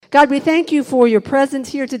God, we thank you for your presence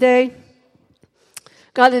here today.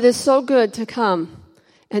 God, it is so good to come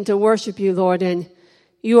and to worship you, Lord, and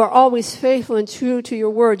you are always faithful and true to your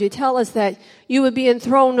word. You tell us that you would be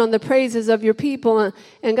enthroned on the praises of your people.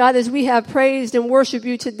 And God, as we have praised and worshiped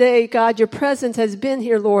you today, God, your presence has been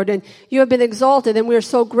here, Lord, and you have been exalted. And we are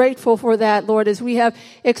so grateful for that, Lord, as we have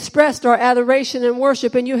expressed our adoration and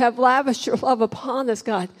worship, and you have lavished your love upon us,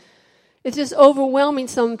 God. It's just overwhelming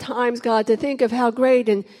sometimes, God, to think of how great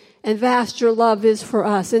and vast your love is for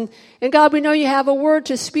us. And God, we know you have a word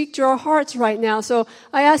to speak to our hearts right now. So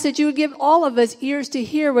I ask that you would give all of us ears to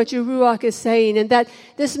hear what your Ruach is saying, and that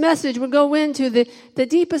this message would go into the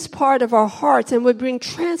deepest part of our hearts and would bring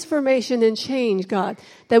transformation and change, God,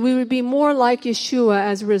 that we would be more like Yeshua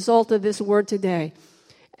as a result of this word today.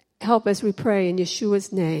 Help us, we pray, in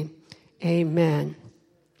Yeshua's name. Amen.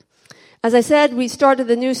 As I said, we started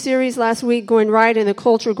the new series last week, Going Right in a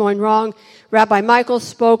Culture Going Wrong. Rabbi Michael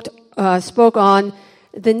spoke on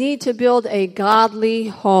the need to build a godly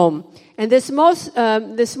home. And this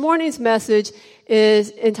morning's message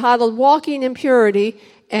is entitled Walking in Purity,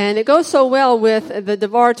 and it goes so well with the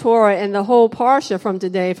Devar Torah and the whole parsha from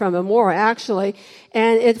today, from Amorah actually.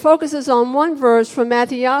 And it focuses on one verse from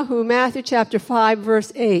Matthew chapter 5,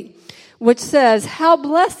 verse 8, which says, "How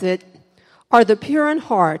blessed are the pure in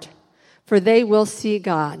heart, for they will see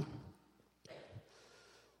God."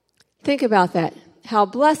 Think about that. How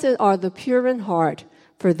blessed are the pure in heart,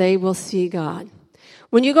 for they will see God.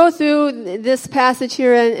 When you go through this passage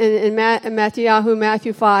here in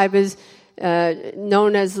Matthew 5 is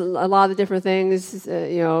known as a lot of different things,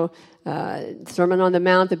 Sermon on the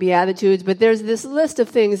Mount, the Beatitudes, but there's this list of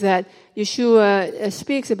things that Yeshua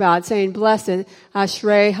speaks about, saying, blessed,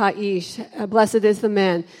 Ashrei Ha'ish, blessed is the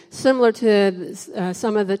man, similar to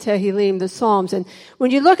some of the Tehillim, the Psalms. And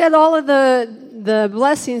when you look at all of the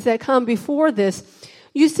blessings that come before this,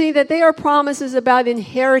 you see that they are promises about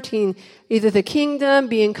inheriting either the kingdom,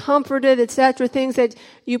 being comforted, etc., things that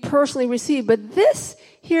you personally receive. But this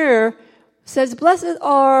here says, blessed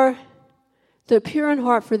are the pure in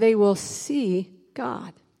heart, for they will see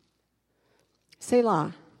God.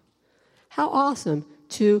 Selah. How awesome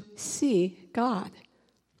to see God.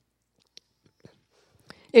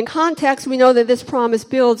 In context, we know that this promise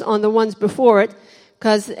builds on the ones before it,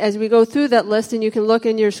 because as we go through that list, and you can look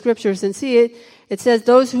in your scriptures and see it, it says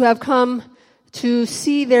those who have come to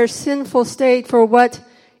see their sinful state for what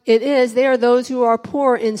it is, they are those who are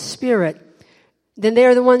poor in spirit. Then they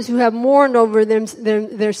are the ones who have mourned over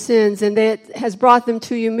their sins, and that has brought them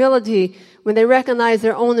to humility when they recognize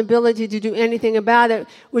their own ability to do anything about it,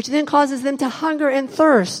 which then causes them to hunger and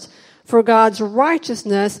thirst for God's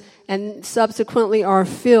righteousness, and subsequently are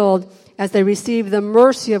filled as they receive the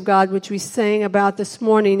mercy of God, which we sang about this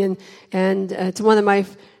morning. And it's one of my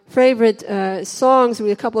favorite songs,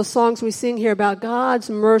 a couple of songs we sing here about God's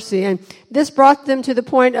mercy. And this brought them to the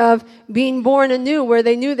point of being born anew, where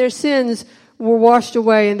they knew their sins were washed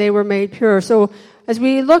away and they were made pure. So as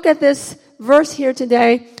we look at this verse here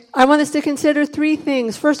today, I want us to consider three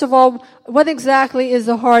things. First of all, what exactly is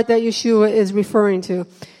the heart that Yeshua is referring to?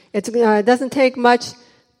 It doesn't take much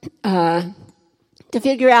to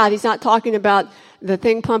figure out. He's not talking about the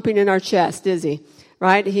thing pumping in our chest, is he?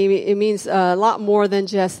 Right? It means a lot more than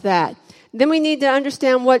just that. Then we need to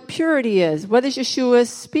understand what purity is. What is Yeshua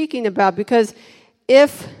speaking about? Because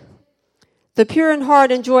if the pure in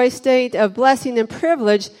heart enjoy a state of blessing and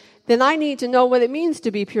privilege, then I need to know what it means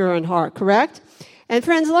to be pure in heart, correct? And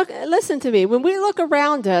friends, listen to me. When we look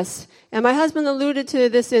around us, and my husband alluded to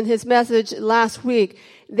this in his message last week,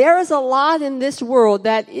 there is a lot in this world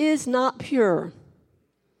that is not pure.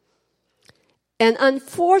 And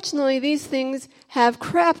unfortunately, these things have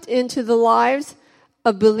crept into the lives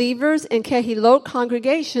of believers in Kehilot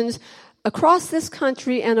congregations across this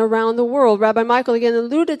country and around the world. Rabbi Michael again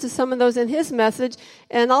alluded to some of those in his message,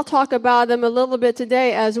 and I'll talk about them a little bit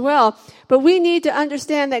today as well. But we need to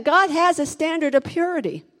understand that God has a standard of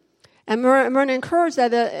purity. And Myrna encouraged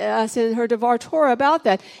us in her Devar Torah about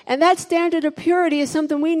that. And that standard of purity is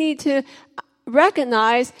something we need to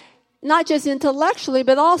recognize, not just intellectually,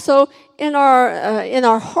 but also in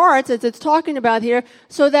our hearts, as it's talking about here,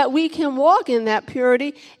 so that we can walk in that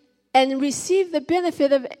purity and receive the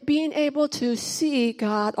benefit of being able to see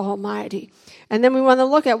God Almighty. And then we want to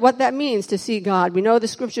look at what that means to see God. We know the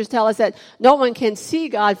scriptures tell us that no one can see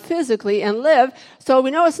God physically and live, so we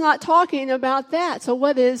know it's not talking about that. So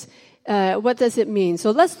what does it mean?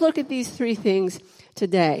 So let's look at these three things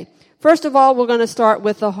today. First of all, we're going to start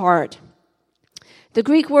with the heart. The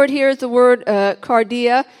Greek word here is the word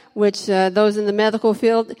cardia, which those in the medical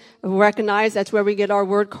field recognize. That's where we get our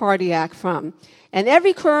word cardiac from. And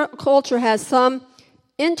every culture has some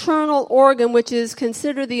internal organ which is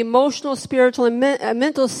considered the emotional, spiritual, and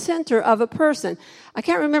mental center of a person. I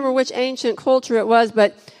can't remember which ancient culture it was,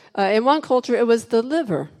 but in one culture it was the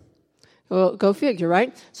liver. Well, go figure,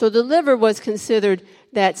 right? So the liver was considered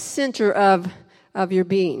that center of your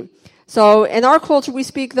being. So in our culture, we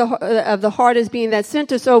speak of the heart as being that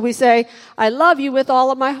center. So we say, I love you with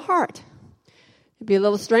all of my heart. It'd be a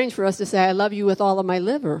little strange for us to say, I love you with all of my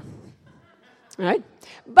liver. Right?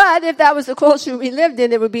 But if that was the culture we lived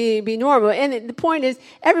in, it would be normal. And the point is,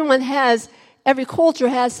 every culture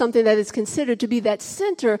has something that is considered to be that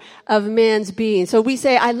center of man's being. So we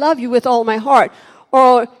say, I love you with all my heart.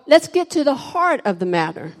 Or let's get to the heart of the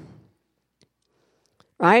matter.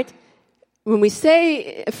 Right? When we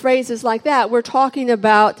say phrases like that, we're talking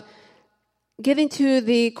about getting to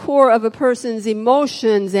the core of a person's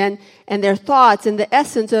emotions and their thoughts and the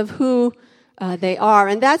essence of who they are.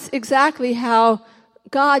 And that's exactly how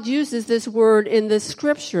God uses this word in the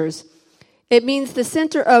scriptures. It means the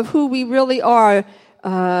center of who we really are.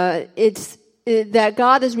 That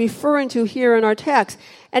God is referring to here in our text.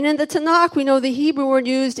 And in the Tanakh, we know the Hebrew word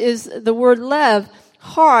used is the word lev,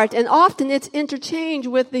 heart, and often it's interchanged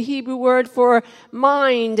with the Hebrew word for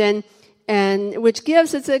mind, and which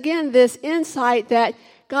gives us again this insight that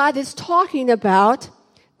God is talking about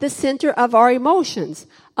the center of our emotions,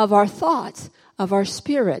 of our thoughts, of our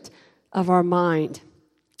spirit, of our mind.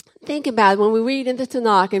 Think about it when we read in the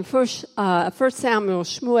Tanakh in 1 Samuel,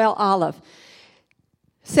 Shmuel Aleph.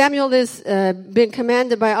 Samuel has been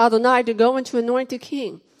commanded by Adonai to go and to anoint a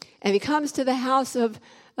king. And he comes to the house of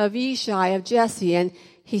Yishai, of Jesse, and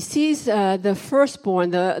he sees the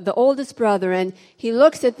firstborn, the oldest brother, and he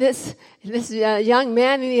looks at this young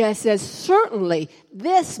man and he says, certainly,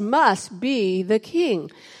 this must be the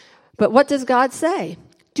king. But what does God say?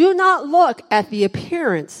 Do not look at the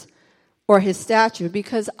appearance or his stature,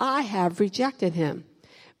 because I have rejected him.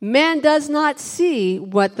 Man does not see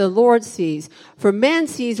what the Lord sees, for man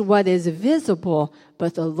sees what is visible,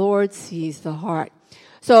 but the Lord sees the heart.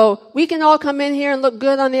 So we can all come in here and look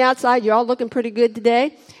good on the outside. You're all looking pretty good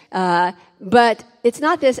today. But it's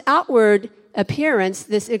not this outward appearance,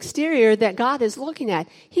 this exterior that God is looking at.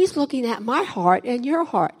 He's looking at my heart and your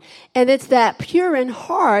heart. And it's that pure in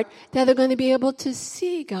heart that are going to be able to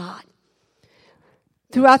see God.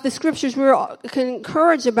 Throughout the scriptures, we're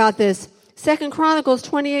encouraged about this. 2 Chronicles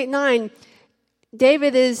 28:9,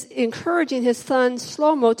 David is encouraging his son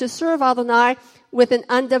Shlomo to serve Adonai with an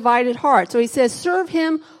undivided heart. So he says, serve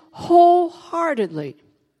him wholeheartedly.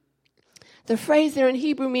 The phrase there in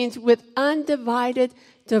Hebrew means with undivided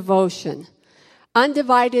devotion.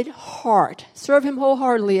 Undivided heart. Serve him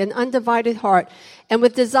wholeheartedly, an undivided heart. And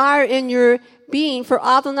with desire in your being, for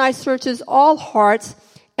Adonai searches all hearts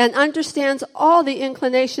and understands all the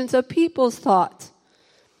inclinations of people's thoughts.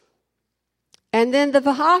 And then the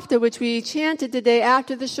V'ahavta, which we chanted today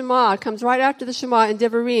after the Shema, comes right after the Shema in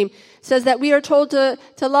Devarim, says that we are told to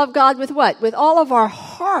love God with what? With all of our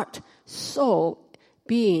heart, soul,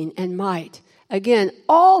 being, and might. Again,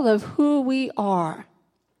 all of who we are.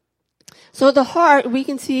 So the heart, we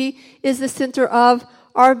can see, is the center of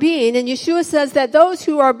our being. And Yeshua says that those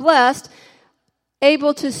who are blessed,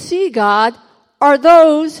 able to see God, are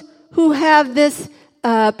those who have this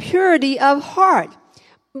purity of heart.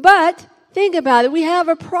 But think about it. We have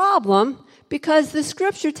a problem because the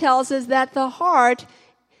scripture tells us that the heart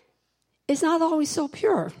is not always so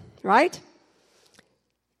pure, right?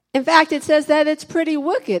 In fact, it says that it's pretty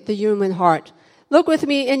wicked, the human heart. Look with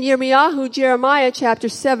me in Jeremiah chapter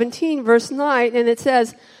 17, verse 9, and it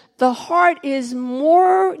says, the heart is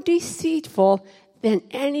more deceitful than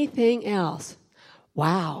anything else.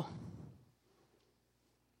 Wow.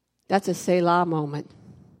 That's a Selah moment.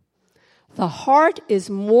 The heart is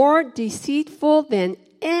more deceitful than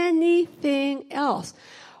anything else.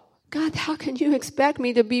 God, how can you expect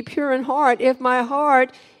me to be pure in heart if my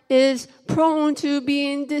heart is prone to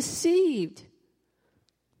being deceived?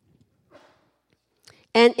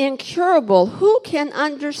 And incurable, who can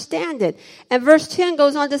understand it? And verse 10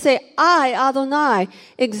 goes on to say, I, Adonai,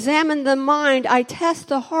 examine the mind, I test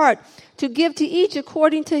the heart, to give to each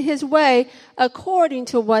according to his way, according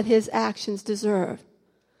to what his actions deserve.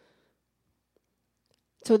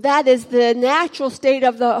 So that is the natural state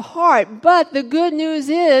of the heart. But the good news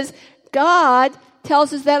is God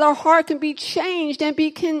tells us that our heart can be changed and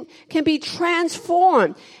can be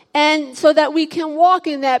transformed. And so that we can walk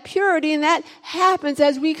in that purity. And that happens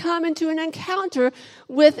as we come into an encounter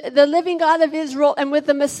with the living God of Israel and with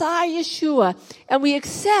the Messiah Yeshua. And we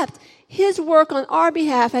accept his work on our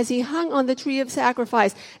behalf as he hung on the tree of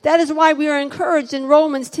sacrifice. That is why we are encouraged in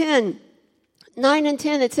Romans 10, 9 and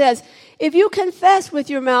 10. It says, If you confess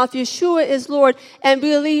with your mouth Yeshua is Lord and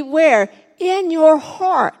believe where? In your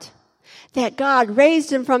heart that God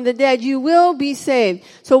raised him from the dead, you will be saved.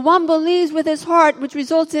 So one believes with his heart, which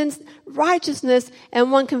results in righteousness,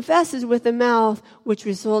 and one confesses with the mouth, which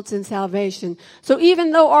results in salvation. So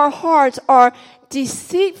even though our hearts are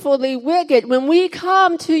deceitfully wicked, when we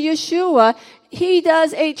come to Yeshua, he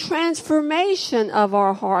does a transformation of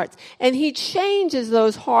our hearts, and he changes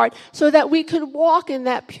those hearts so that we could walk in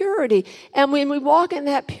that purity. And when we walk in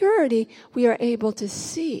that purity, we are able to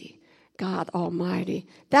see God Almighty.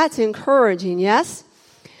 That's encouraging, yes?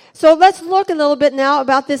 So let's look a little bit now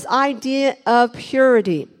about this idea of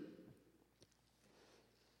purity.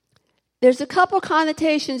 There's a couple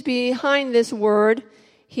connotations behind this word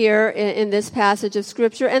here in this passage of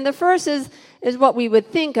Scripture. And the first is what we would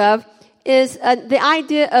think of, is the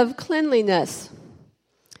idea of cleanliness.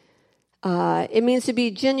 It means to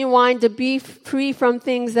be genuine, to be free from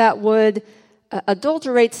things that would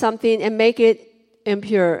adulterate something and make it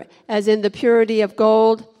impure, as in the purity of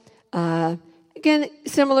gold. Again,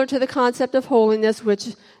 similar to the concept of holiness, which,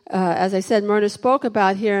 as I said, Myrna spoke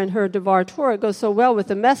about here in her Devar Torah. It goes so well with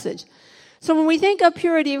the message. So when we think of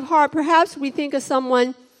purity of heart, perhaps we think of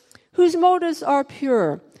someone whose motives are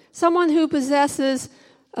pure, someone who possesses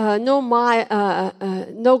no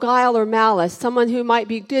guile or malice, someone who might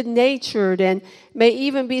be good-natured and may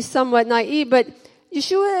even be somewhat naive. But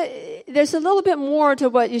Yeshua, there's a little bit more to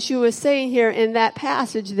what Yeshua is saying here in that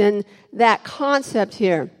passage than that concept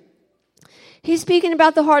here. He's speaking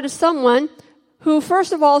about the heart of someone who,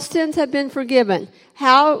 first of all, sins have been forgiven.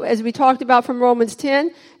 How? As we talked about from Romans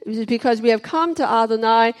 10, it is because we have come to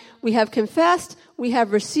Adonai, we have confessed, we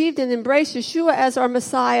have received and embraced Yeshua as our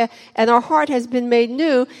Messiah, and our heart has been made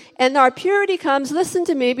new, and our purity comes, listen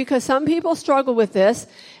to me, because some people struggle with this,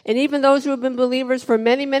 and even those who have been believers for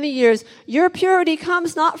many, many years, your purity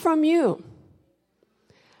comes not from you,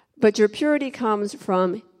 but your purity comes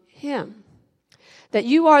from Him. That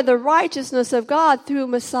you are the righteousness of God through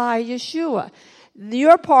Messiah Yeshua.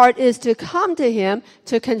 Your part is to come to Him,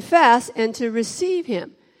 to confess, and to receive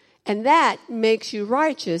Him. And that makes you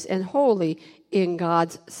righteous and holy in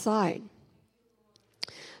God's sight.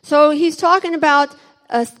 So he's talking about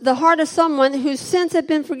the heart of someone whose sins have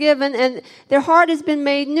been forgiven and their heart has been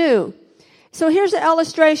made new. So here's an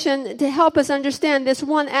illustration to help us understand this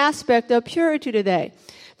one aspect of purity today.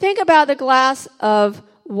 Think about a glass of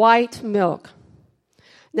white milk.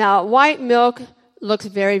 Now, white milk looks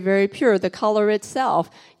very, very pure. The color itself,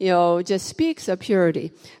 just speaks of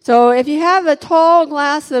purity. So if you have a tall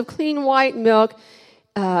glass of clean white milk,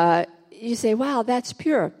 you say, wow, that's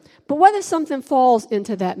pure. But what if something falls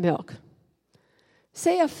into that milk?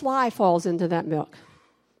 Say a fly falls into that milk.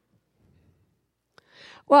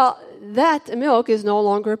 Well, that milk is no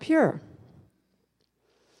longer pure.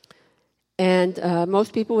 And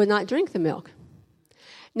most people would not drink the milk.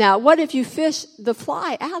 Now, what if you fish the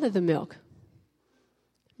fly out of the milk?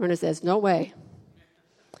 Myrna says, no way.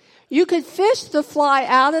 You could fish the fly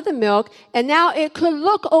out of the milk, and now it could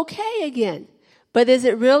look okay again. But is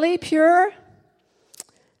it really pure?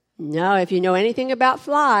 No, if you know anything about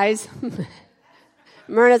flies,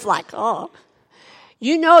 Myrna's like, oh.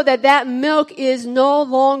 You know that milk is no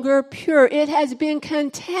longer pure. It has been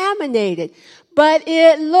contaminated, but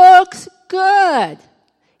it looks good.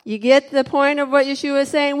 You get the point of what Yeshua is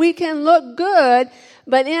saying? We can look good,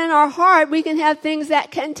 but in our heart, we can have things that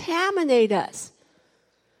contaminate us.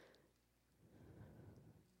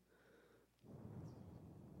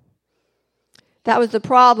 That was the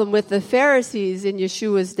problem with the Pharisees in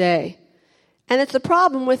Yeshua's day. And it's the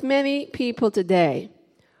problem with many people today.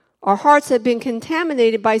 Our hearts have been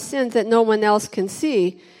contaminated by sins that no one else can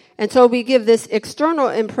see. And so we give this external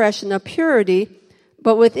impression of purity,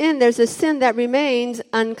 but within there's a sin that remains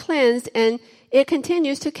uncleansed, and it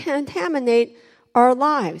continues to contaminate our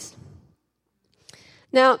lives.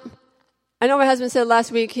 Now, I know my husband said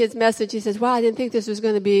last week, his message, he says, wow, I didn't think this was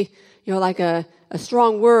going to be, like a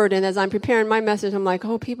strong word. And as I'm preparing my message, I'm like,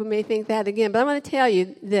 oh, people may think that again. But I'm going to tell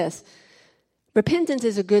you this. Repentance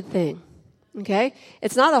is a good thing. Okay?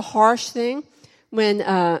 It's not a harsh thing. When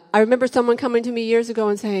I remember someone coming to me years ago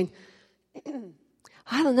and saying,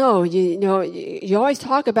 I don't know, you always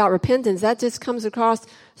talk about repentance. That just comes across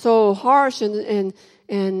so harsh and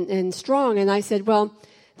strong. And I said, well,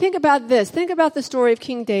 think about this. Think about the story of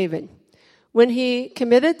King David. When he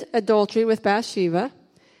committed adultery with Bathsheba,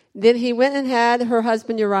 then he went and had her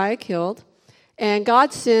husband Uriah killed, and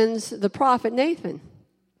God sends the prophet Nathan.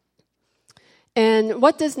 And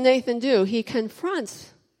what does Nathan do? He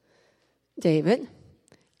confronts David,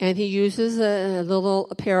 and he uses a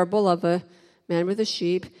little parable of a man with a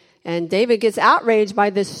sheep. And David gets outraged by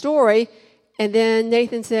this story. And then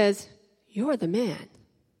Nathan says, "You're the man.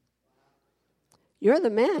 You're the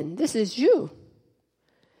man. This is you."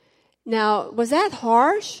 Now, was that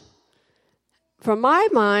harsh? From my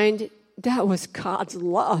mind, that was God's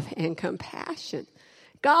love and compassion.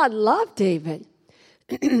 God loved David.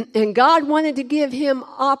 And God wanted to give him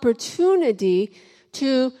opportunity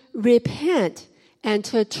to repent and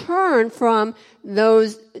to turn from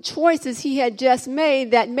those choices he had just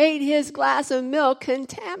made that made his glass of milk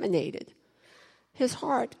contaminated, his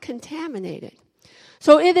heart contaminated.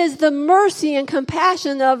 So it is the mercy and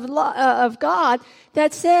compassion of God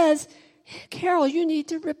that says, "Carol, you need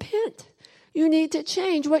to repent. You need to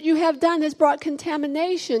change. What you have done has brought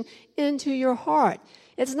contamination into your heart."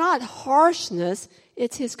 It's not harshness,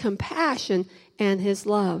 it's his compassion and his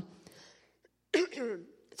love.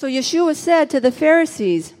 So Yeshua said to the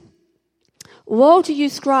Pharisees, "Woe to you,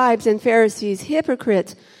 scribes and Pharisees,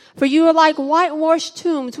 hypocrites, for you are like whitewashed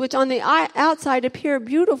tombs, which on the outside appear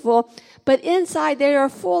beautiful, but inside they are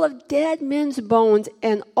full of dead men's bones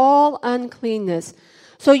and all uncleanness.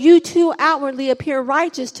 So you too outwardly appear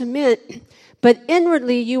righteous to men, but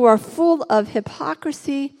inwardly you are full of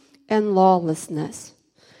hypocrisy and lawlessness."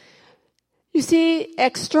 You see,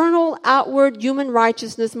 external, outward human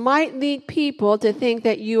righteousness might lead people to think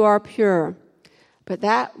that you are pure, but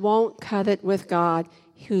that won't cut it with God,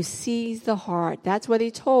 who sees the heart. That's what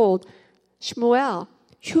he told Shmuel.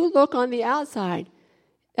 "You look on the outside.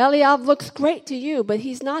 Eliab looks great to you, but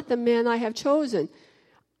he's not the man I have chosen.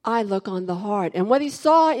 I look on the heart." And what he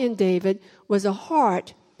saw in David was a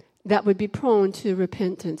heart that would be prone to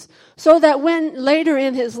repentance. So that when later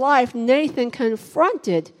in his life Nathan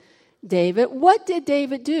confronted David, what did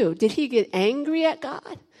David do? Did he get angry at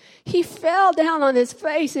God? He fell down on his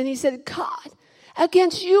face and he said, "God,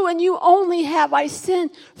 against you and you only have I sinned.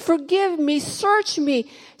 Forgive me, search me,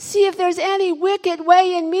 see if there's any wicked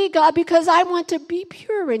way in me, God, because I want to be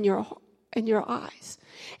pure in your eyes."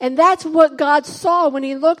 And that's what God saw when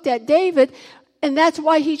he looked at David. And that's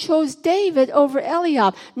why he chose David over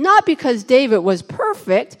Eliab. Not because David was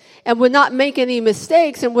perfect and would not make any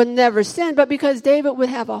mistakes and would never sin, but because David would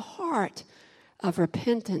have a heart of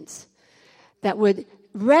repentance that would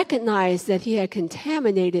recognize that he had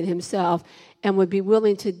contaminated himself and would be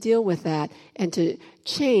willing to deal with that and to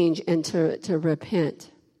change and to repent.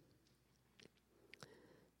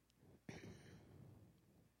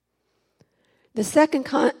 The second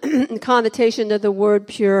connotation of the word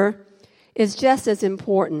pure is just as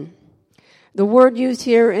important. The word used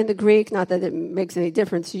here in the Greek, not that it makes any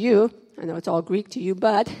difference to you, I know it's all Greek to you,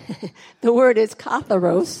 but the word is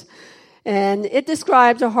katharos, and it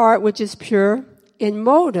describes a heart which is pure in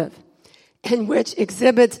motive and which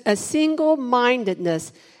exhibits a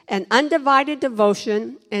single-mindedness, an undivided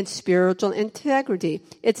devotion, and spiritual integrity.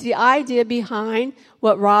 It's the idea behind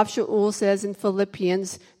what Rav Shaul says in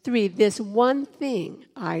Philippians 3, "This one thing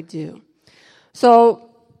I do." So,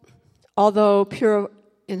 although pure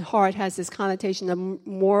in heart has this connotation of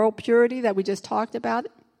moral purity that we just talked about,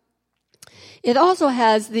 it also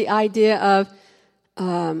has the idea of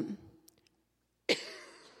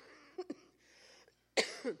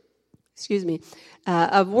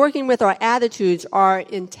of working with our attitudes, our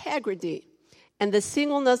integrity, and the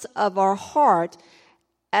singleness of our heart,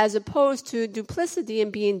 as opposed to duplicity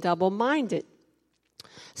and being double-minded.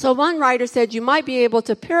 So one writer said you might be able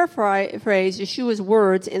to paraphrase Yeshua's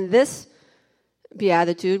words in this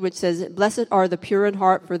beatitude, which says, "Blessed are the pure in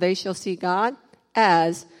heart, for they shall see God,"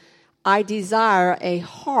 as, "I desire a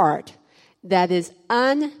heart that is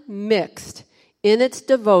unmixed in its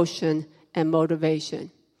devotion and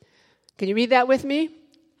motivation." Can you read that with me?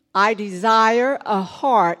 I desire a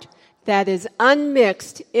heart that is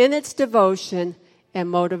unmixed in its devotion and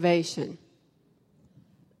motivation.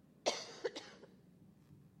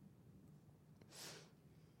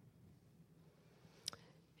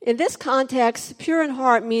 In this context, pure in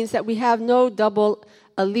heart means that we have no double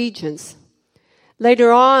allegiance.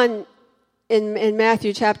 Later on in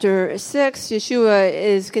Matthew chapter 6, Yeshua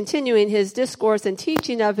is continuing his discourse and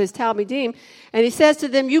teaching of his Talmidim, and he says to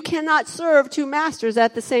them, "You cannot serve two masters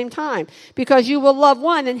at the same time, because you will love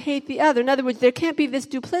one and hate the other." In other words, there can't be this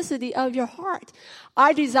duplicity of your heart.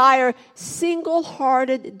 I desire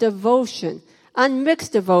single-hearted devotion,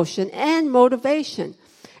 unmixed devotion, and motivation.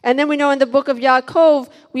 And then we know in the book of Yaakov,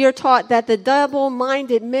 we are taught that the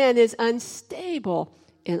double-minded man is unstable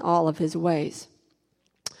in all of his ways.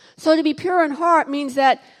 So to be pure in heart means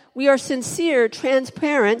that we are sincere,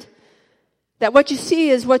 transparent, that what you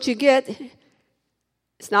see is what you get.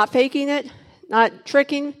 It's not faking it, not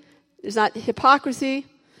tricking, there's not hypocrisy.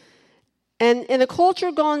 And in a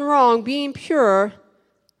culture gone wrong, being pure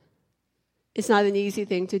It's not an easy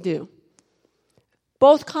thing to do.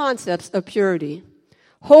 Both concepts of purity.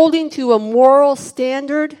 Holding to a moral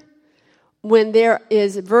standard when there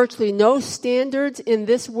is virtually no standards in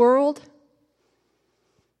this world,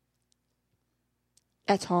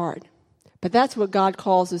 that's hard. But that's what God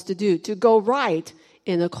calls us to do, to go right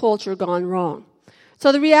in a culture gone wrong.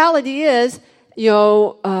 So the reality is,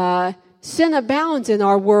 sin abounds in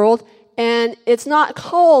our world, and it's not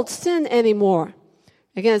called sin anymore.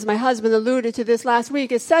 Again, as my husband alluded to this last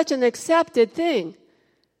week, it's such an accepted thing.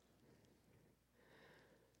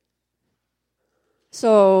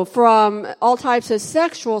 So from all types of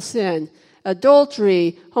sexual sin,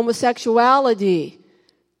 adultery, homosexuality,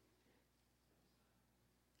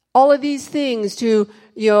 all of these things to,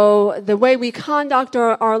 the way we conduct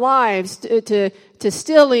our lives, to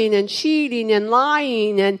stealing and cheating and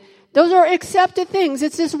lying, and those are accepted things.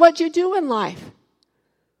 It's just what you do in life.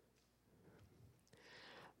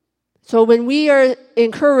 So when we are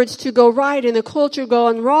encouraged to go right in a culture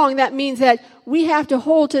going wrong, that means that we have to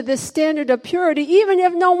hold to this standard of purity even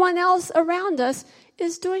if no one else around us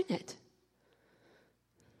is doing it.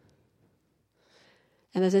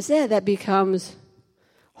 And as I said, that becomes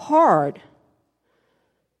hard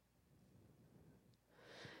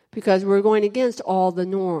because we're going against all the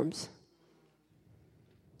norms.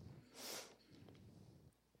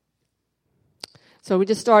 So we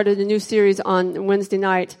just started a new series on Wednesday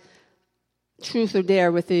night, Truth or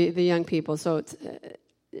Dare, with the young people. So it's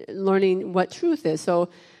learning what truth is. So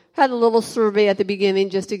had a little survey at the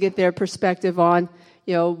beginning just to get their perspective on,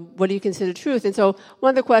 what do you consider truth? And so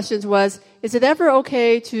one of the questions was, is it ever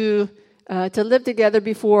okay to live together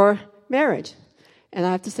before marriage? And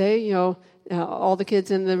I have to say, all the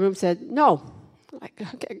kids in the room said no. Like,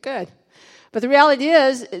 okay, good. But the reality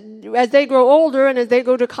is, as they grow older and as they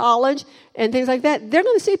go to college and things like that, they're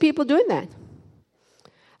going to see people doing that.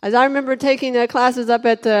 As I remember taking classes up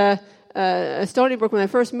at Stony Brook when I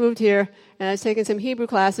first moved here, and I was taking some Hebrew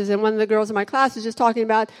classes, and one of the girls in my class was just talking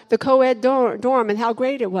about the co-ed dorm and how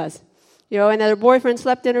great it was. And that her boyfriend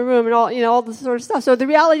slept in a room and all this sort of stuff. So the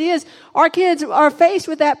reality is, our kids are faced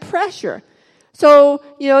with that pressure. So,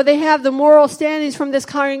 they have the moral standings from this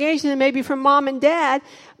congregation and maybe from mom and dad,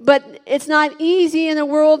 but it's not easy in a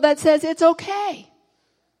world that says it's okay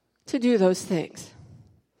to do those things.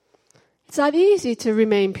 It's not easy to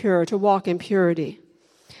remain pure, to walk in purity.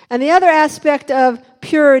 And the other aspect of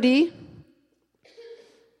purity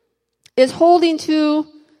is holding to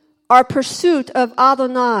our pursuit of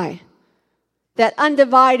Adonai, that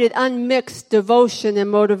undivided, unmixed devotion and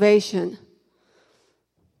motivation.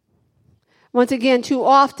 Once again, too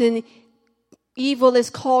often, evil is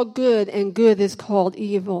called good and good is called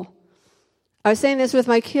evil. I was saying this with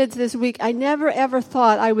my kids this week. I never ever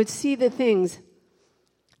thought I would see the things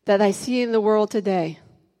that I see in the world today.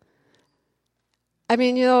 I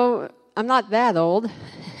mean, I'm not that old,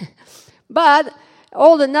 but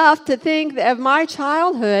old enough to think of my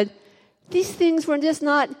childhood, these things were just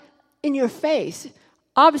not in your face.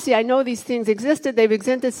 Obviously, I know these things existed. They've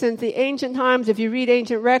existed since the ancient times. If you read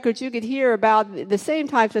ancient records, you could hear about the same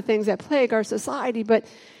types of things that plague our society, but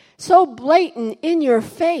so blatant in your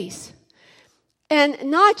face.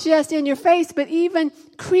 And not just in your face, but even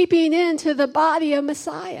creeping into the body of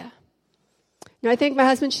Messiah. Now, I think my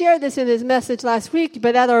husband shared this in his message last week,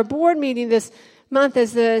 but at our board meeting this month,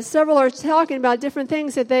 as several are talking about different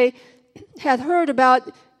things that they had heard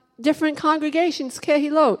about different congregations,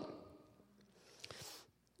 Kehilot.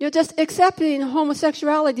 You're just accepting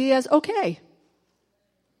homosexuality as okay.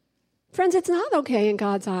 Friends, it's not okay in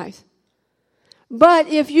God's eyes. But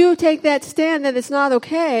if you take that stand that it's not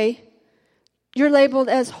okay, you're labeled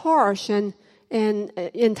as harsh and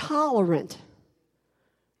intolerant.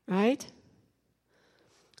 Right?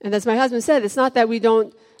 And as my husband said, it's not that we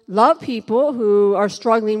don't love people who are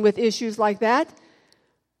struggling with issues like that,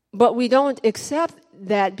 but we don't accept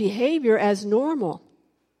that behavior as normal.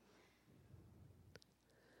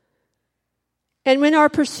 And when our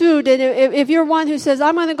pursuit, and if you're one who says,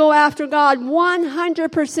 I'm going to go after God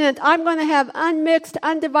 100%, I'm going to have unmixed,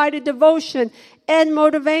 undivided devotion and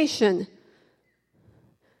motivation,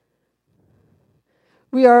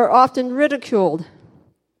 we are often ridiculed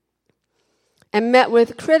and met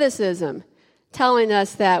with criticism, telling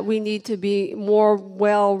us that we need to be more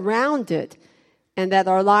well-rounded and that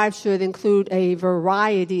our lives should include a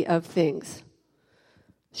variety of things.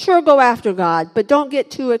 Sure, go after God, but don't get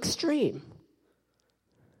too extreme.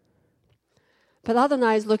 But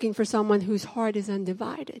Adonai is looking for someone whose heart is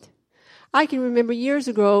undivided. I can remember years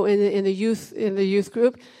ago in the youth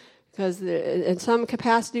group, because in some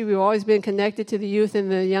capacity we've always been connected to the youth and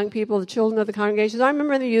the young people, the children of the congregation. I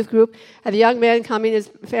remember in the youth group, had a young man coming. His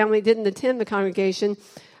family didn't attend the congregation,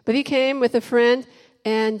 but he came with a friend,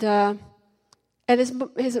 and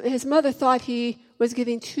his mother thought he was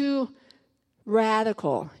getting too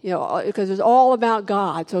radical, because it was all about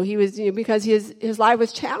God. So he was, because his life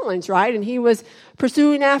was challenged, right? And he was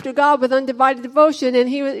pursuing after God with undivided devotion.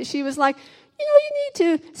 And she was like, you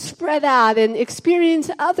need to spread out and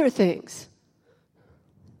experience other things.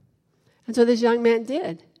 And so this young man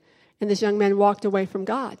did. And this young man walked away from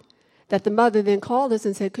God. That the mother then called us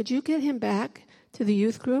and said, could you get him back to the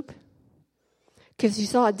youth group? Because you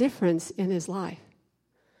saw a difference in his life.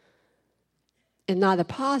 In not a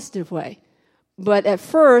positive way. But at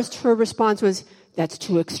first, her response was, that's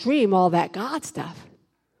too extreme, all that God stuff.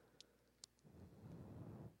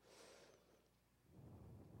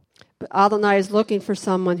 But Adonai is looking for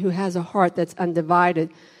someone who has a heart that's undivided,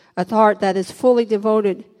 a heart that is fully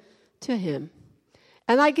devoted to him.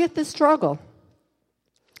 And I get the struggle.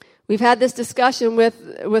 We've had this discussion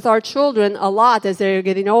with our children a lot as they're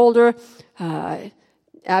getting older.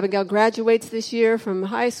 Abigail graduates this year from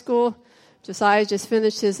high school. Josiah just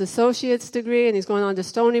finished his associate's degree, and he's going on to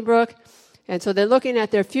Stony Brook. And so they're looking at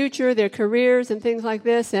their future, their careers, and things like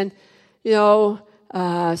this. And,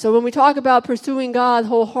 so when we talk about pursuing God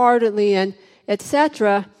wholeheartedly and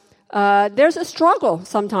etc., there's a struggle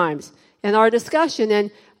sometimes in our discussion.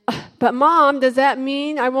 But Mom, does that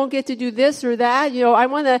mean I won't get to do this or that? I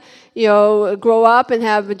want to, grow up and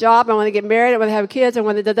have a job. I want to get married. I want to have kids. I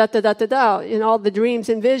want to da-da-da-da-da-da, all the dreams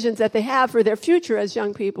and visions that they have for their future as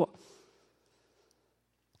young people.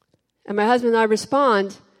 And my husband and I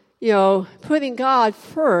respond, putting God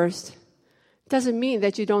first doesn't mean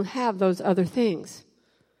that you don't have those other things.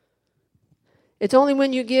 It's only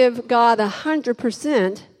when you give God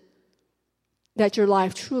 100% that your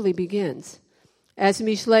life truly begins. As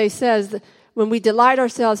Mishlei says, when we delight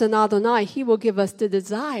ourselves in Adonai, He will give us the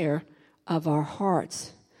desire of our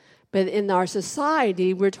hearts. But in our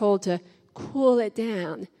society, we're told to cool it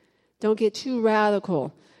down. Don't get too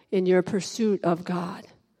radical in your pursuit of God.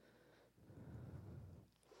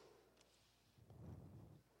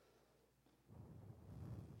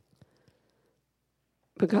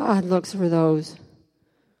 But God looks for those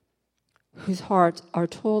whose hearts are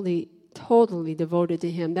totally devoted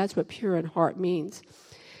to Him. That's what pure in heart means.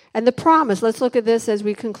 And the promise, let's look at this as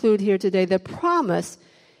we conclude here today. The promise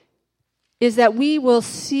is that we will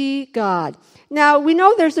see God. Now, we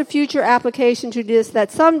know there's a future application to this,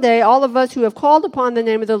 that someday all of us who have called upon the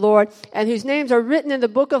name of the Lord and whose names are written in the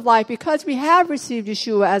book of life, because we have received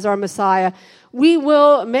Yeshua as our Messiah, we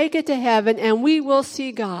will make it to heaven and we will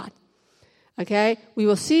see God. Okay? We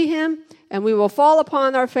will see Him and we will fall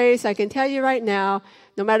upon our face. I can tell you right now,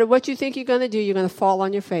 no matter what you think you're going to do, you're going to fall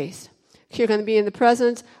on your face. You're going to be in the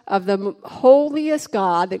presence of the holiest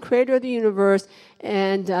God, the creator of the universe.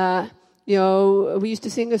 And, we used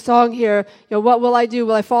to sing a song here, what will I do?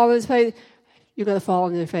 Will I fall on His face? You're going to fall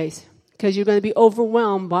on your face because you're going to be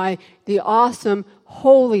overwhelmed by the awesome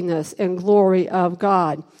holiness and glory of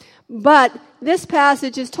God. But this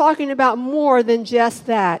passage is talking about more than just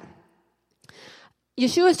that.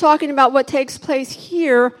 Yeshua is talking about what takes place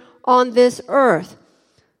here on this earth.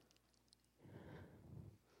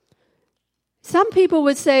 Some people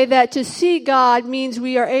would say that to see God means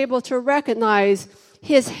we are able to recognize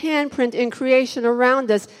His handprint in creation around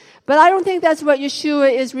us. But I don't think that's what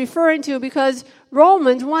Yeshua is referring to, because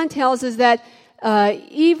Romans 1 tells us that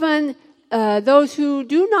even those who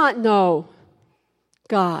do not know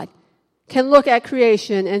God can look at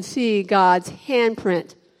creation and see God's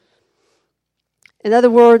handprint. In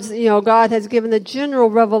other words, God has given a general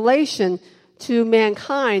revelation to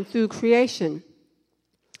mankind through creation.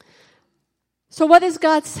 So what is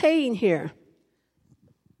God saying here?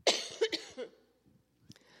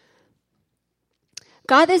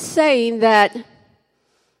 God is saying that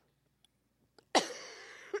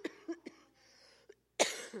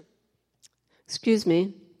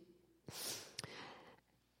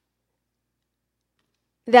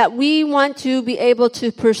that we want to be able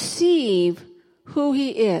to perceive who He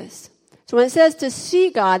is. So when it says to see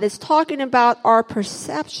God, it's talking about our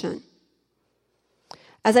perception.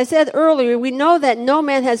 As I said earlier, we know that no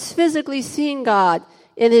man has physically seen God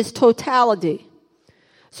in His totality.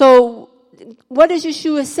 So what is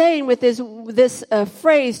Yeshua saying with this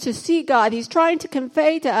phrase, to see God? He's trying to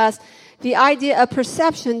convey to us the idea of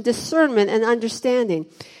perception, discernment, and understanding.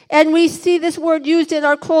 And we see this word used in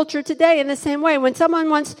our culture today in the same way. When someone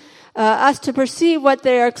wants us to perceive what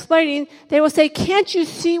they're explaining, they will say, can't you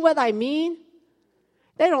see what I mean?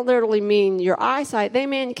 they don't literally mean your eyesight. They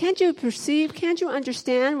mean, can't you perceive? Can't you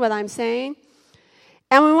understand what I'm saying?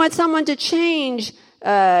 And we want someone to change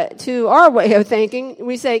to our way of thinking.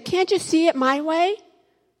 We say, can't you see it my way?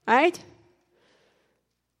 Right?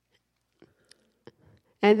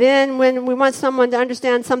 And then when we want someone to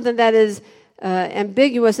understand something that is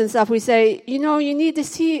ambiguous and stuff, we say, you need to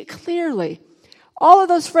see it clearly. All of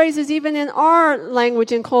those phrases, even in our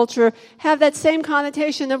language and culture, have that same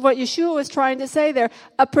connotation of what Yeshua was trying to say there.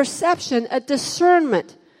 A perception, a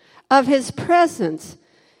discernment of his presence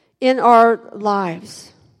in our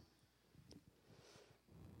lives.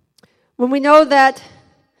 When we know that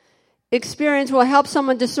experience will help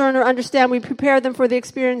someone discern or understand, we prepare them for the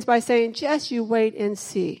experience by saying, just you wait and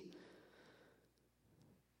see.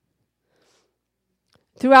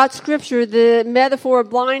 Throughout Scripture, the metaphor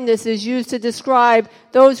of blindness is used to describe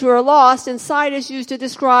those who are lost, and sight is used to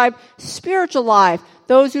describe spiritual life,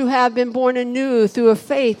 those who have been born anew through a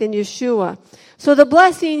faith in Yeshua. So the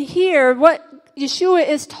blessing here, what Yeshua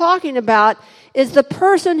is talking about, is the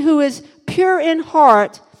person who is pure in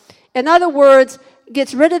heart. In other words,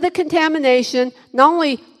 gets rid of the contamination, not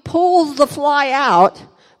only pulls the fly out,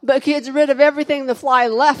 but gets rid of everything the fly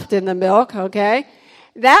left in the milk, okay?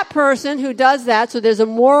 That person who does that, so there's a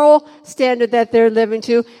moral standard that they're living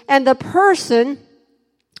to, and the person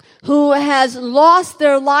who has lost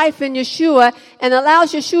their life in Yeshua and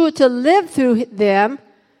allows Yeshua to live through them,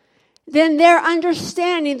 then their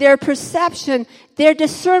understanding, their perception, their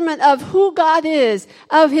discernment of who God is,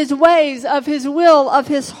 of his ways, of his will, of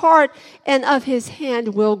his heart, and of his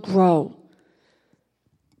hand will grow.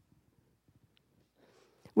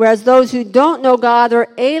 Whereas those who don't know God are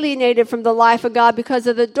alienated from the life of God because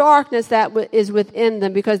of the darkness that is within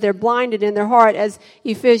them, because they're blinded in their heart, as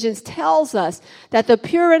Ephesians tells us, that the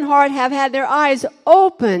pure in heart have had their eyes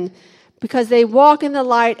opened because they walk in the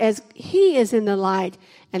light as he is in the light,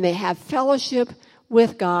 and they have fellowship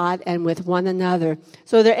with God and with one another.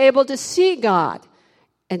 So they're able to see God,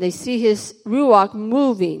 and they see his Ruach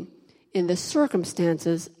moving in the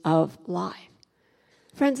circumstances of life.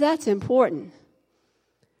 Friends, that's important.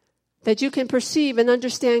 That you can perceive and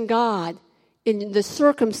understand God in the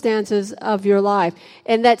circumstances of your life.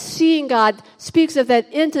 And that seeing God speaks of that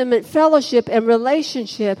intimate fellowship and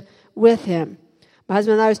relationship with him. My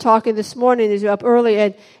husband and I was talking this morning, as you're up early,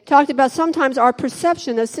 and talked about sometimes our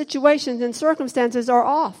perception of situations and circumstances are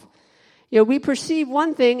off. We perceive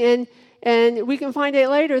one thing and we can find out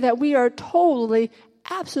later that we are totally,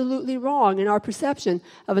 absolutely wrong in our perception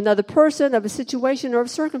of another person, of a situation, or of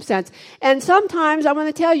circumstance. And sometimes, I want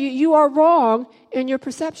to tell you, you are wrong in your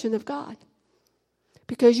perception of God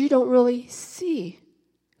because you don't really see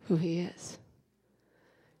who he is.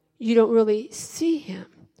 You don't really see him.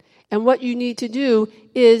 And what you need to do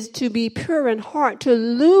is to be pure in heart, to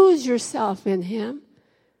lose yourself in him,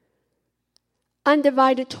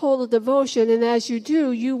 undivided total devotion, and as you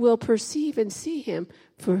do, you will perceive and see him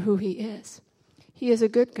for who he is. He is a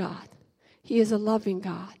good God. He is a loving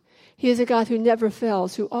God. He is a God who never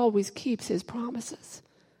fails, who always keeps his promises.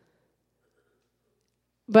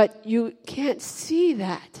 But you can't see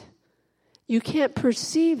that. You can't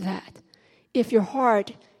perceive that if your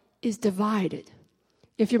heart is divided,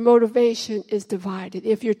 if your motivation is divided,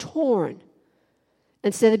 if you're torn,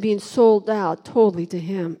 instead of being sold out totally to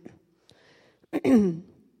him.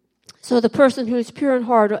 So the person who is pure in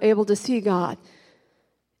heart are able to see God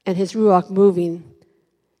and his Ruach moving.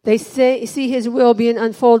 They see his will being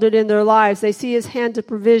unfolded in their lives. They see his hand of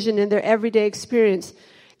provision in their everyday experience.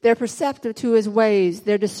 They're perceptive to his ways.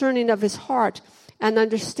 They're discerning of his heart and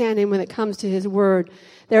understanding when it comes to his word.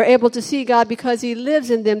 They're able to see God because he lives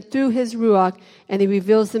in them through his Ruach, and he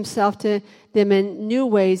reveals himself to them in new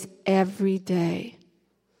ways every day.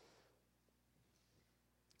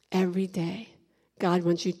 Every day. God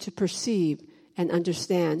wants you to perceive and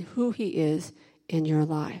understand who he is in your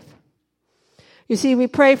life. You see, we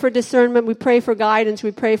pray for discernment, we pray for guidance,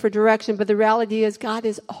 we pray for direction, but the reality is God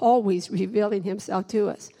is always revealing himself to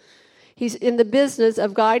us. He's in the business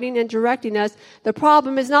of guiding and directing us. The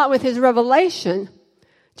problem is not with his revelation,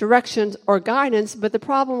 directions, or guidance, but the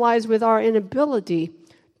problem lies with our inability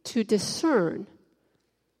to discern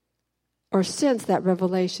or sense that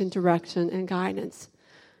revelation, direction, and guidance.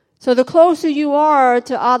 So the closer you are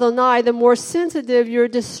to Adonai, the more sensitive your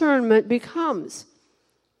discernment becomes.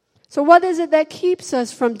 So what is it that keeps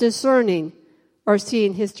us from discerning or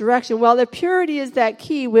seeing his direction? Well, the purity is that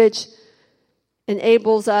key which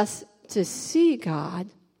enables us to see God.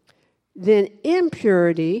 Then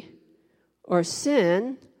impurity or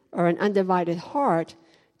sin or an undivided heart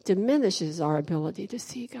diminishes our ability to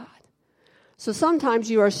see God. So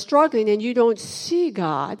sometimes you are struggling and you don't see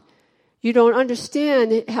God. You don't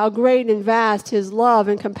understand how great and vast His love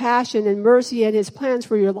and compassion and mercy and His plans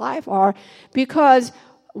for your life are because,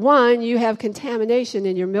 one, you have contamination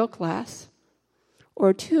in your milk glass,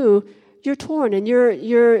 or two, you're torn and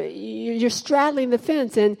you're straddling the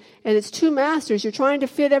fence and it's two masters. You're trying to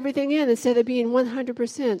fit everything in instead of being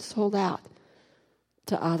 100% sold out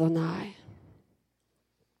to Adonai.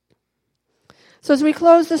 So as we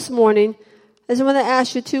close this morning, I just want to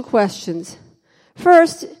ask you two questions.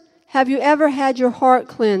 First, have you ever had your heart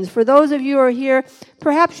cleansed? For those of you who are here,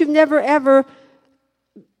 perhaps you've never ever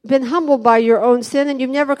been humbled by your own sin and you've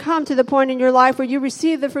never come to the point in your life where you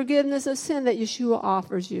receive the forgiveness of sin that Yeshua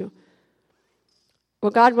offers you.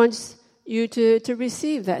 Well, God wants you to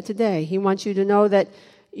receive that today. He wants you to know that,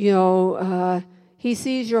 He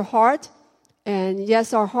sees your heart. And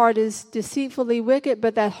yes, our heart is deceitfully wicked,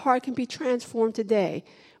 but that heart can be transformed today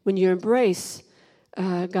when you embrace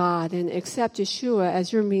God and accept Yeshua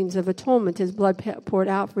as your means of atonement, His blood poured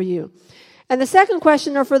out for you. And the second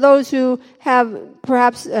question are for those who have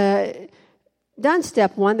perhaps done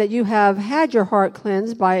step one, that you have had your heart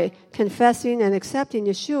cleansed by confessing and accepting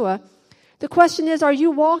Yeshua. The question is, are you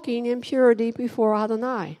walking in purity before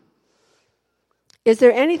Adonai? Is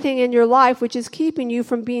there anything in your life which is keeping you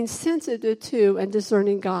from being sensitive to and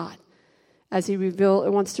discerning God as He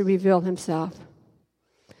wants to reveal Himself?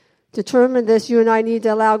 To determine this, you and I need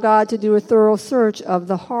to allow God to do a thorough search of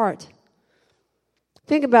the heart.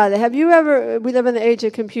 Think about it. We live in the age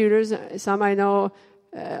of computers. Some I know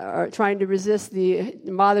are trying to resist the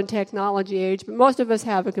modern technology age, but most of us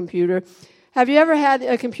have a computer. Have you ever had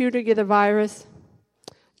a computer get a virus?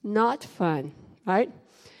 Not fun, right?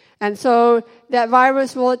 And so that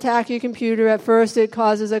virus will attack your computer. At first, it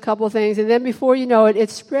causes a couple things. And then before you know it, it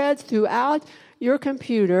spreads throughout your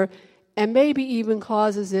computer and maybe even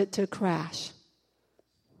causes it to crash.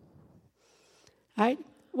 Right?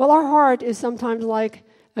 Well, our heart is sometimes like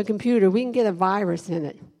a computer. We can get a virus in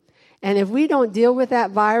it. And if we don't deal with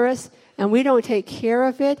that virus and we don't take care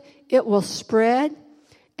of it, it will spread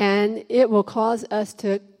and it will cause us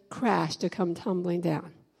to crash, to come tumbling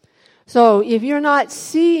down. So if you're not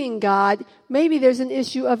seeing God, maybe there's an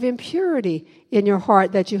issue of impurity in your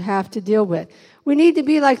heart that you have to deal with. We need to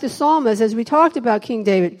be like the psalmist, as we talked about King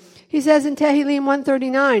David. He says in Tehillim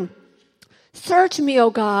 139, "Search me, O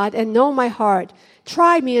God, and know my heart.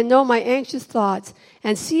 Try me and know my anxious thoughts,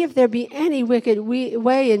 and see if there be any wicked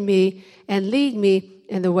way in me, and lead me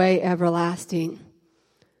in the way everlasting."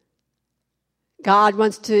 God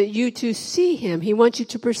wants you to see Him. He wants you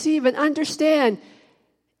to perceive and understand.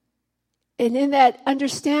 And in that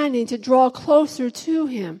understanding, to draw closer to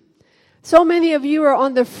Him. So many of you are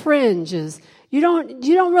on the fringes. You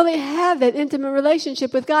don't really have that intimate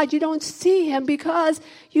relationship with God. You don't see Him because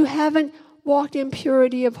you haven't walked in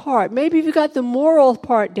purity of heart. Maybe you've got the moral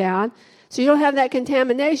part down, so you don't have that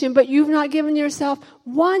contamination, but you've not given yourself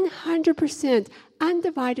 100%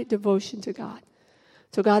 undivided devotion to God.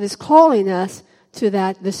 So God is calling us to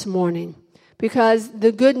that this morning. Because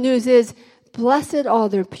the good news is, blessed are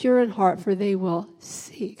the pure in heart, for they will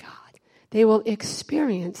see God. They will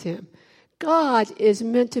experience Him. God is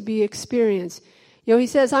meant to be experienced. He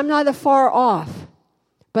says, I'm not afar off,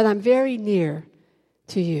 but I'm very near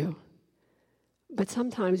to you. But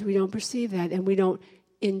sometimes we don't perceive that and we don't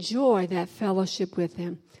enjoy that fellowship with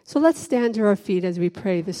Him. So let's stand to our feet as we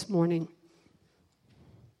pray this morning.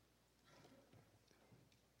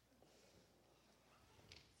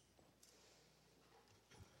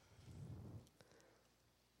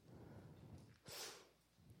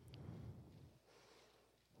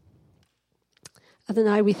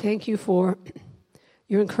 Adonai, we thank you for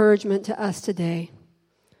your encouragement to us today.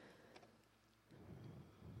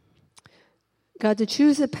 God, to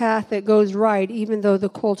choose a path that goes right, even though the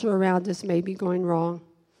culture around us may be going wrong.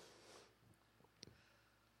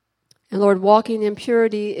 And Lord, walking in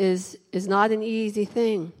purity is not an easy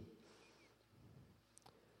thing.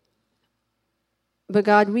 But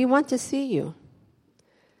God, we want to see you.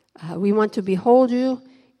 We want to behold you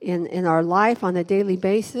in our life on a daily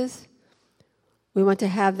basis. We want to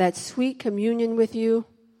have that sweet communion with you,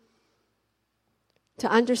 to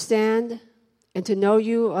understand and to know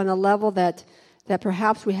you on a level that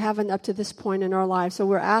perhaps we haven't up to this point in our lives. So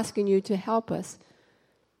we're asking you to help us.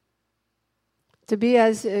 To be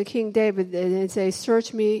as King David and say,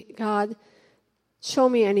 search me, God. Show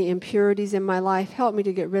me any impurities in my life. Help me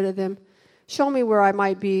to get rid of them. Show me where I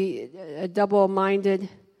might be double-minded,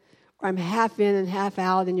 or I'm half in and half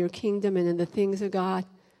out in your kingdom and in the things of God.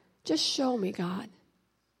 Just show me, God.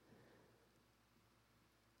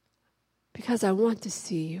 Because I want to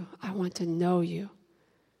see you. I want to know you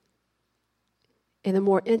in a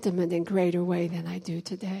more intimate and greater way than I do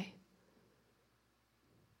today.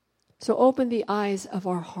 So open the eyes of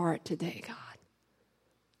our heart today, God.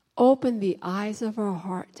 Open the eyes of our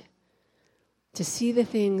heart to see the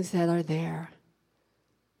things that are there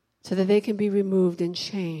so that they can be removed and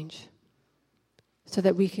changed so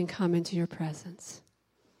that we can come into your presence.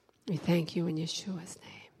 We thank you in Yeshua's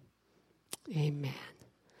name. Amen.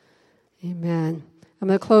 Amen. I'm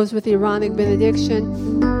going to close with the Aaronic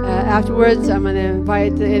benediction. Afterwards, I'm going to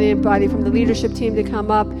invite anybody from the leadership team to come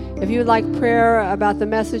up. If you would like prayer about the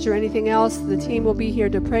message or anything else, the team will be here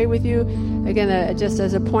to pray with you. Again, just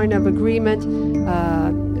as a point of agreement,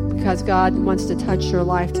 because God wants to touch your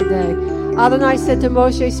life today. Adonai said to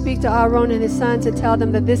Moshe, speak to Aaron and his sons and tell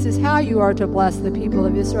them that this is how you are to bless the people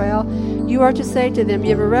of Israel. You are to say to them,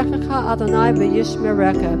 Yevarechecha Adonai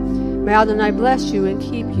v'yishmerecha. May Adonai bless you and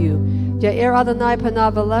keep you. Ya'er Adonai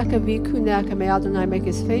panav alecha v'yikuneka. May Adonai make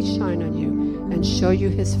his face shine on you and show you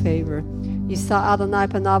his favor. Yisa Adonai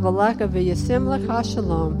panav alecha v'yasim lecha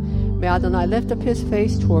shalom. May Adonai lift up his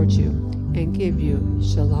face towards you and give you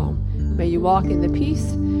shalom. May you walk in the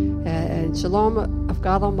peace and shalom of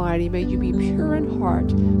God Almighty. May you be pure in heart,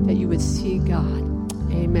 that you would see God.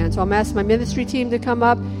 Amen. So I'm asking my ministry team to come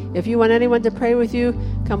up. If you want anyone to pray with you,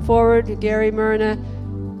 come forward. Gary, Myrna,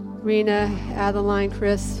 Rena, Adeline,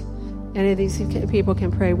 Chris, any of these people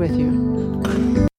can pray with you.